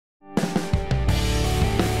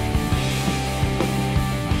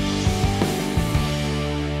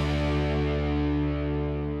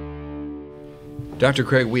Dr.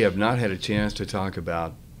 Craig, we have not had a chance to talk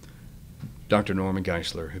about Dr. Norman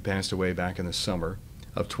Geisler, who passed away back in the summer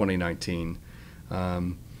of 2019.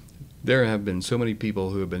 There have been so many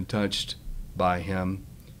people who have been touched by him,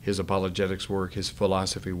 his apologetics work, his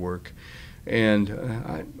philosophy work. And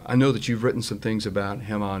I know that you've written some things about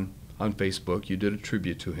him on Facebook. You did a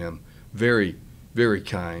tribute to him. Very, very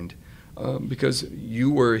kind. Because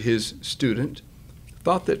you were his student.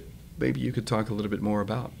 Thought that maybe you could talk a little bit more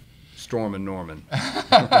about Storm and Norman.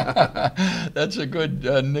 That's a good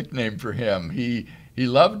nickname for him. He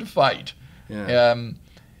loved to fight. Yeah.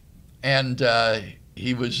 And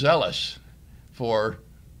he was zealous for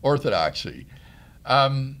orthodoxy.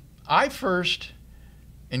 I first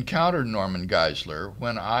encountered Norman Geisler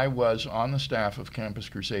when I was on the staff of Campus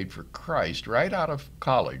Crusade for Christ right out of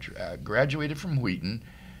college. I graduated from Wheaton,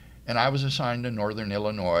 and I was assigned to Northern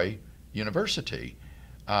Illinois University.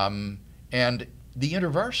 And the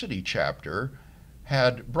InterVarsity chapter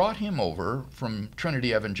had brought him over from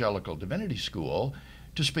Trinity Evangelical Divinity School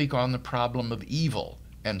to speak on the problem of evil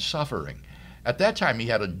and suffering. At that time, he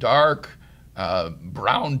had a dark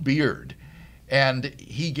brown beard. And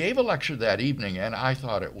he gave a lecture that evening, and I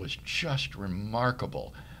thought it was just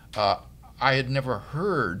remarkable. I had never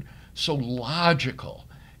heard so logical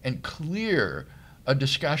and clear a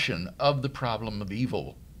discussion of the problem of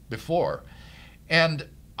evil before. And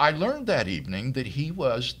I learned that evening that he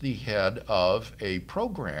was the head of a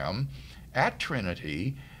program at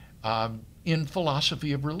Trinity in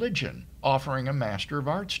philosophy of religion, offering a Master of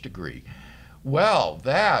Arts degree. Well,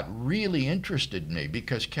 that really interested me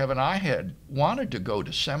because, Kevin, I had wanted to go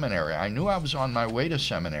to seminary. I knew I was on my way to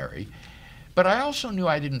seminary, but I also knew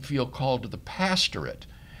I didn't feel called to the pastorate.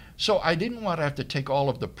 So I didn't want to have to take all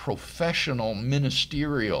of the professional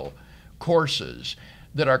ministerial courses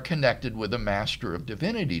that are connected with a Master of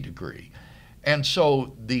Divinity degree. And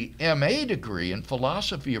so the MA degree in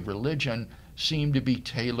philosophy of religion seemed to be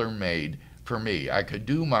tailor-made for me. I could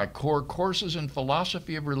do my core courses in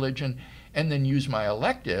philosophy of religion and then use my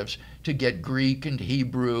electives to get Greek and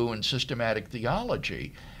Hebrew and systematic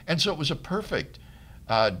theology. And so it was a perfect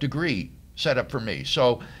degree set up for me.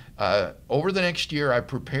 So over the next year, I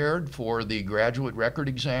prepared for the graduate record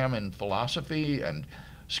exam in philosophy and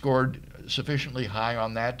scored sufficiently high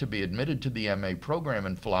on that to be admitted to the MA program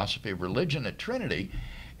in philosophy of religion at Trinity,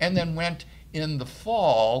 and then went in the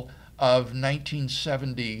fall of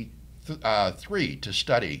 1973 to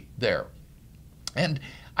study there. And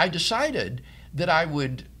I decided that I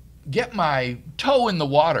would get my toe in the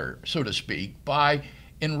water, so to speak, by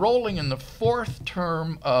enrolling in the fourth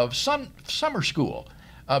term of summer school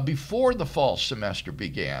before the fall semester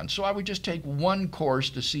began. So I would just take one course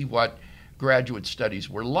to see what graduate studies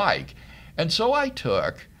were like. And so I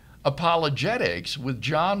took apologetics with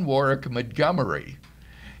John Warwick Montgomery.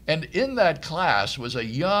 And in that class was a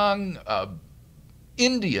young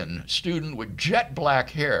Indian student with jet black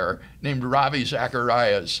hair named Ravi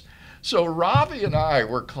Zacharias. So Ravi and I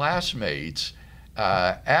were classmates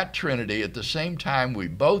at Trinity at the same time. We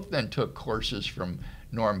both then took courses from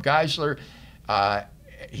Norm Geisler.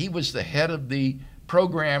 He was the head of the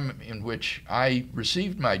program in which I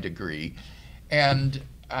received my degree, and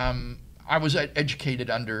I was educated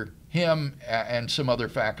under him and some other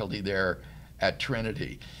faculty there at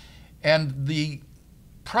Trinity. And the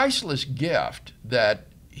priceless gift that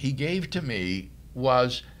he gave to me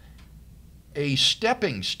was a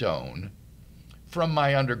stepping stone from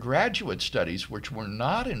my undergraduate studies, which were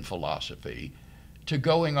not in philosophy, to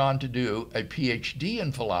going on to do a PhD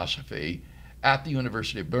in philosophy at the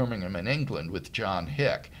University of Birmingham in England with John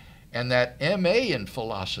Hick. And that MA in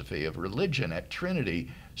philosophy of religion at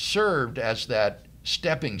Trinity served as that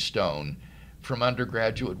stepping stone from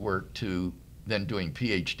undergraduate work to then doing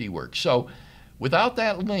PhD work. So without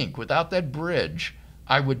that link, without that bridge,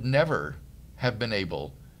 I would never have been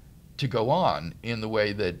able to go on in the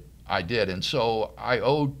way that I did. And so I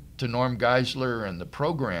owe to Norm Geisler and the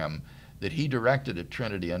program that he directed at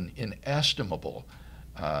Trinity an inestimable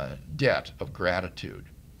debt of gratitude.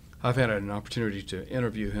 I've had an opportunity to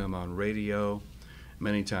interview him on radio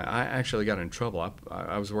many times. I actually got in trouble.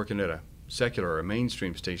 I was working at a secular or a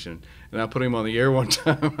mainstream station, and I put him on the air one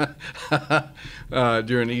time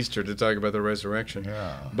during Easter to talk about the resurrection.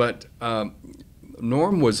 Yeah. But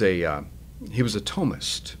Norm was he was a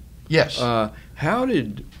Thomist. Yes. How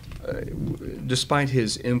did, despite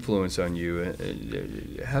his influence on you,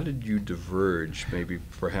 how did you diverge, maybe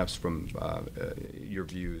perhaps from your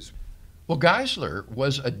views? Well, Geisler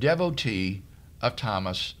was a devotee of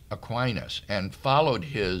Thomas Aquinas and followed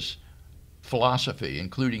his philosophy,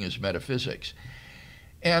 including his metaphysics.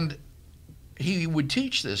 And he would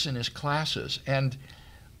teach this in his classes. And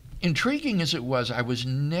intriguing as it was, I was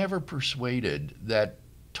never persuaded that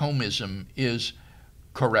Thomism is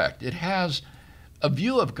correct. It has a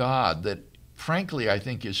view of God that, frankly, I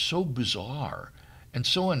think is so bizarre and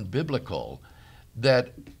so unbiblical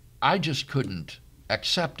that I just couldn't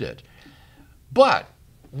accept it. But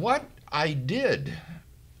what I did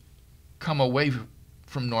come away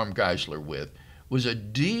from Norm Geisler with was a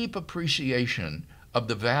deep appreciation of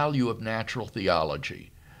the value of natural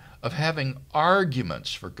theology, of having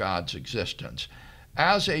arguments for God's existence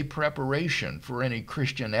as a preparation for any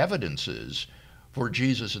Christian evidences for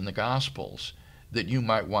Jesus in the Gospels that you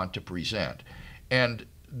might want to present. And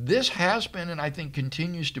this has been, and I think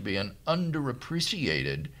continues to be, an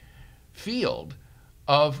underappreciated field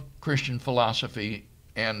of Christian philosophy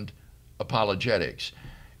and apologetics.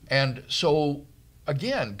 And so,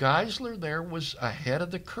 again, Geisler there was ahead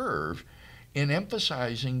of the curve in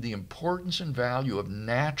emphasizing the importance and value of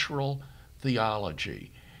natural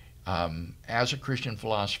theology as a Christian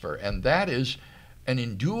philosopher. And that is an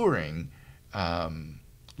enduring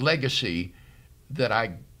legacy that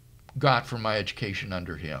I got from my education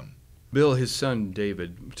under him. Bill, his son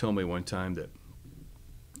David told me one time that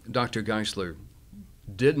Dr. Geisler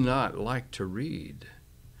did not like to read.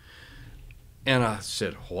 And I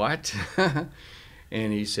said, what?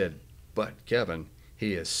 And he said, but Kevin,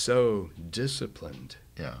 he is so disciplined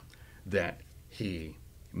that he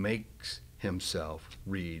makes himself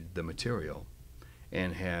read the material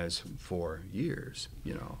and has for years,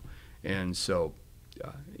 you know. And so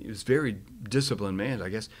he was a very disciplined man, I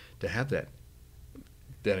guess, to have that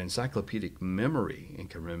encyclopedic memory and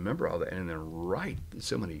can remember all that and then write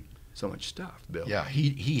so much stuff, Bill. Yeah,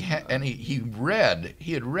 he had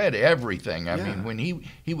read everything. I mean, when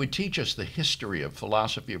he would teach us the history of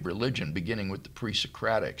philosophy of religion, beginning with the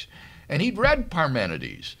pre-Socratics, and he'd read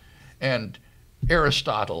Parmenides and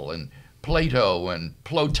Aristotle and Plato and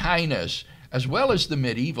Plotinus, as well as the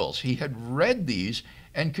medievals. He had read these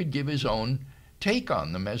and could give his own take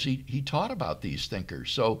on them as he taught about these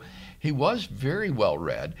thinkers. So he was very well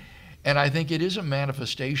read, and I think it is a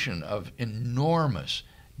manifestation of enormous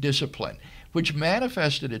discipline, which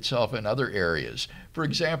manifested itself in other areas. For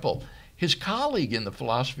example, his colleague in the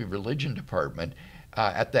philosophy of religion department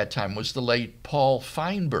at that time was the late Paul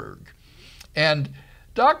Feinberg. And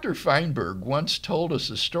Dr. Feinberg once told us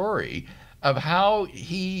a story of how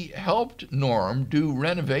he helped Norm do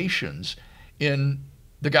renovations in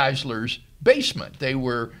the Geisler's basement. They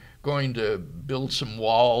were going to build some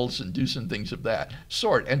walls and do some things of that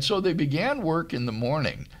sort. And so they began work in the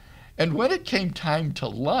morning. And when it came time to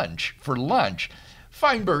lunch,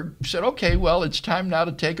 Feinberg said, okay, well, it's time now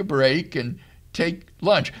to take a break and take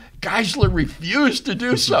lunch. Geisler refused to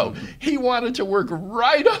do so. He wanted to work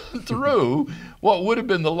right on through what would have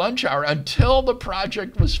been the lunch hour until the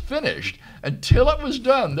project was finished. Until it was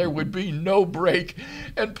done, there would be no break.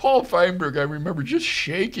 And Paul Feinberg, I remember just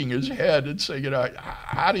shaking his head and saying,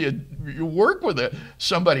 how do you work with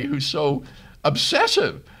somebody who's so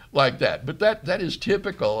obsessive like that? But that is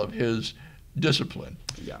typical of his discipline.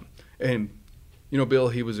 Yeah. And, Bill,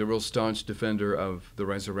 he was a real staunch defender of the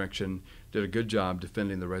resurrection, did a good job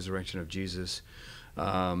defending the resurrection of Jesus,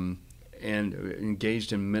 and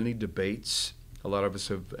engaged in many debates. A lot of us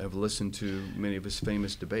have listened to many of his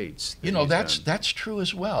famous debates. That's true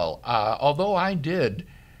as well. Although I did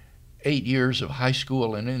 8 years of high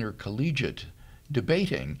school and intercollegiate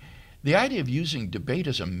debating, the idea of using debate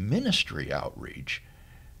as a ministry outreach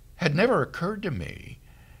had never occurred to me.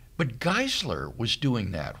 But Geisler was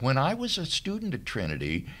doing that. When I was a student at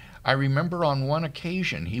Trinity, I remember on one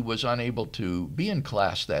occasion he was unable to be in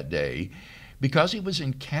class that day because he was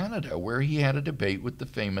in Canada, where he had a debate with the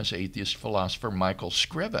famous atheist philosopher Michael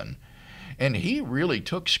Scriven. And he really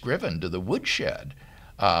took Scriven to the woodshed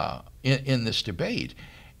in this debate.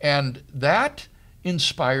 And that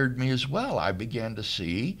inspired me as well. I began to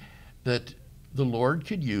see that the Lord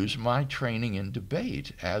could use my training in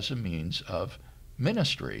debate as a means of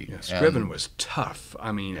ministry. Yeah, Scriven was tough.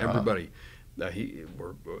 I mean, everybody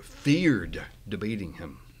feared debating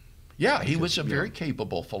him. Yeah, he was a very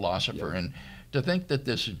capable philosopher. And to think that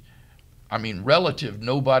this, relative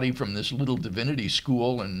nobody from this little divinity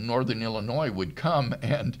school in northern Illinois would come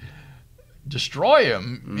and destroy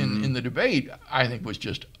him in the debate, I think was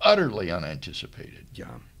just utterly unanticipated.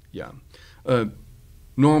 Yeah.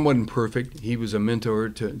 Norm wasn't perfect. He was a mentor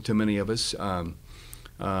to many of us.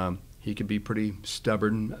 He could be pretty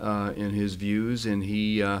stubborn in his views, and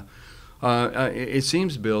it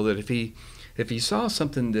seems, Bill, that if he saw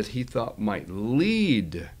something that he thought might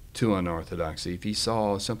lead to unorthodoxy, if he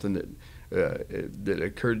saw something that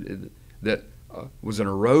occurred that was an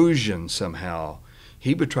erosion somehow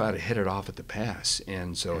he would try to hit it off at the pass.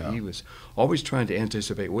 And so he was always trying to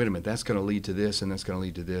anticipate, wait a minute, that's going to lead to this, and that's going to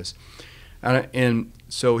lead to this. And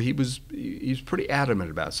so he's pretty adamant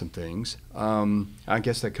about some things. I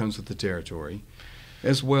guess that comes with the territory.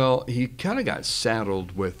 As well, he kind of got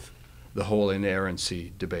saddled with the whole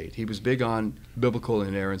inerrancy debate. He was big on biblical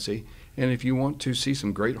inerrancy. And if you want to see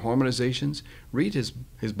some great harmonizations, read his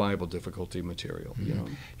Bible difficulty material. You know,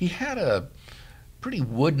 he had a pretty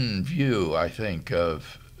wooden view, I think,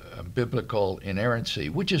 of biblical inerrancy,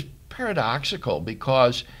 which is paradoxical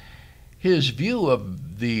because his view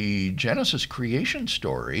of the Genesis creation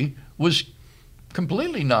story was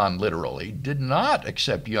completely non-literal. He did not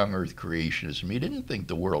accept young earth creationism. He didn't think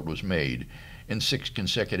the world was made in 6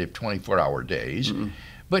 consecutive 24-hour days,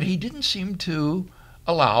 but he didn't seem to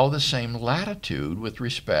allow the same latitude with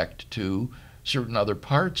respect to certain other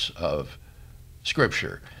parts of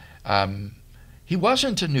Scripture. He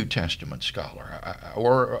wasn't a New Testament scholar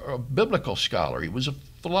or a biblical scholar. He was a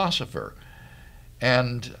philosopher.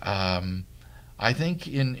 And I think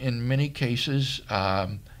in many cases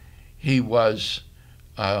he was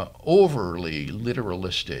overly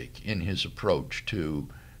literalistic in his approach to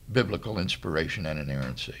biblical inspiration and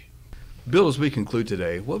inerrancy. Bill, as we conclude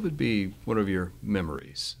today, what would be one of your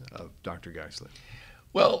memories of Dr. Geisler?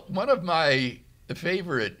 Well, one of my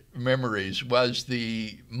favorite memories was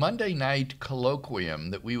the Monday night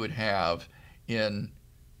colloquium that we would have in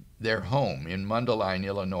their home in Mundelein,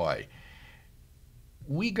 Illinois.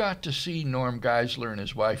 We got to see Norm Geisler and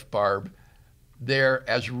his wife Barb there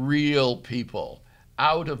as real people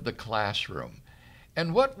out of the classroom.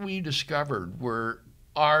 And what we discovered were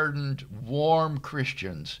ardent, warm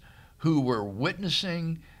Christians who were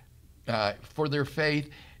witnessing for their faith.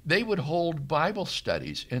 They would hold Bible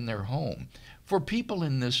studies in their home for people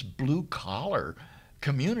in this blue-collar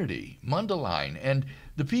community, Mundelein. And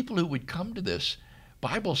the people who would come to this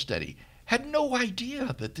Bible study had no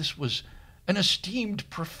idea that this was an esteemed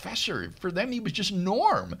professor. For them, he was just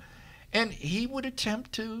Norm. And he would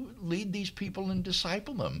attempt to lead these people and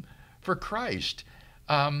disciple them for Christ.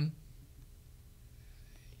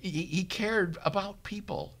 He cared about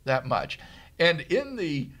people that much. And in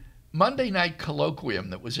the Monday night colloquium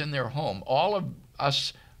that was in their home, all of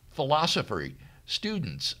us philosophy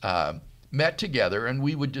students met together, and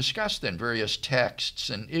we would discuss then various texts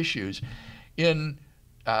and issues in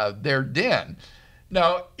their den.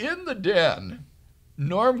 Now, in the den,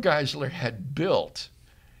 Norm Geisler had built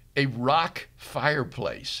a rock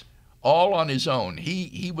fireplace all on his own.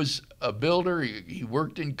 He was a builder. He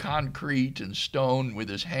worked in concrete and stone with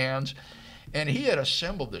his hands, and he had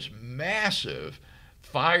assembled this massive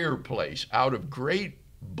fireplace out of great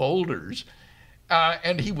boulders,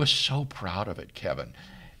 and he was so proud of it, Kevin.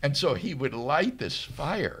 And so he would light this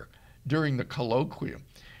fire during the colloquium.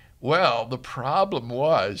 Well, the problem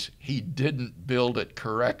was he didn't build it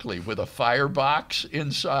correctly with a firebox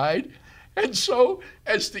inside. And so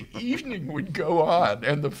as the evening would go on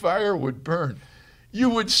and the fire would burn, you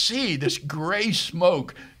would see this gray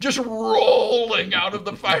smoke just rolling out of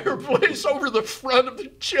the fireplace over the front of the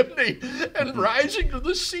chimney and rising to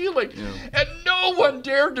the ceiling. Yeah. And no one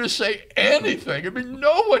dared to say anything. I mean,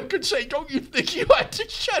 no one could say, don't you think you ought to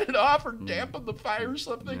shut it off or dampen the fire or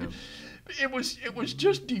something? Yeah. It was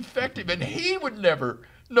just defective, and he would never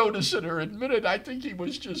notice it or admit it. I think he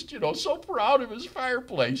was just, so proud of his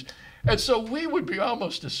fireplace. And so we would be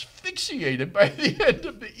almost asphyxiated by the end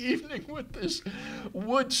of the evening with this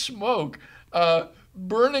wood smoke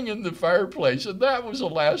burning in the fireplace. And that was a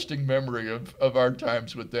lasting memory of our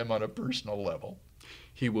times with them on a personal level.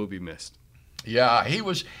 He will be missed. Yeah, he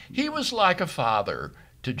was like a father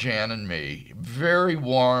to Jan and me. Very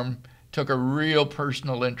warm, took a real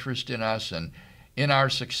personal interest in us and in our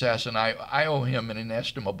success. And I owe him an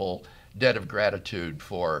inestimable debt of gratitude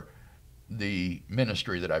for the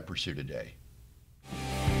ministry that I pursue today.